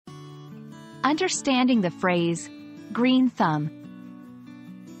Understanding the phrase, green thumb.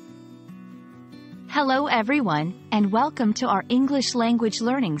 Hello everyone, and welcome to our English language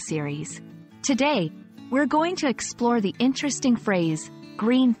learning series. Today, we're going to explore the interesting phrase,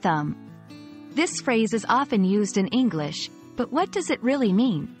 green thumb. This phrase is often used in English, but what does it really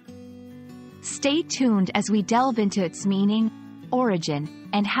mean? Stay tuned as we delve into its meaning, origin,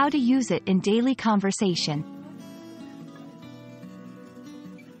 and how to use it in daily conversation.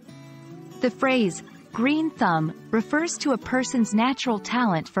 The phrase, green thumb, refers to a person's natural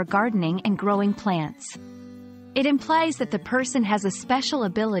talent for gardening and growing plants. It implies that the person has a special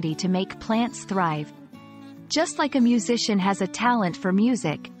ability to make plants thrive. Just like a musician has a talent for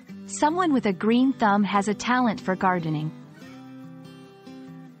music, someone with a green thumb has a talent for gardening.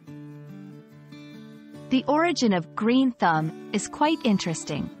 The origin of green thumb is quite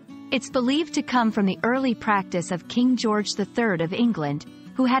interesting. It's believed to come from the early practice of King George III of England,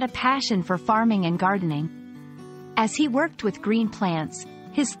 who had a passion for farming and gardening. As he worked with green plants,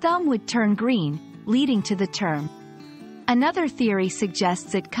 his thumb would turn green, leading to the term. Another theory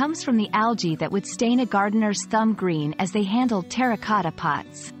suggests it comes from the algae that would stain a gardener's thumb green as they handled terracotta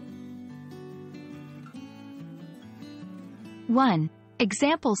pots. 1.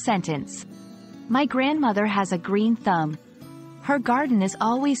 Example sentence. My grandmother has a green thumb. Her garden is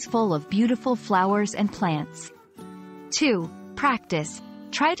always full of beautiful flowers and plants. 2. Practice.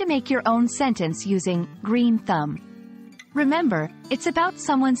 Try to make your own sentence using green thumb. Remember, it's about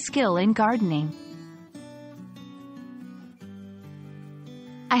someone's skill in gardening.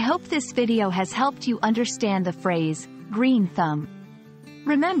 I hope this video has helped you understand the phrase, green thumb.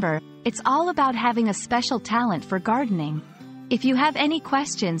 Remember, it's all about having a special talent for gardening. If you have any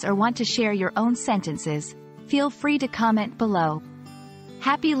questions or want to share your own sentences, feel free to comment below.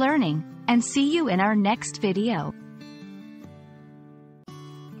 Happy learning, and see you in our next video.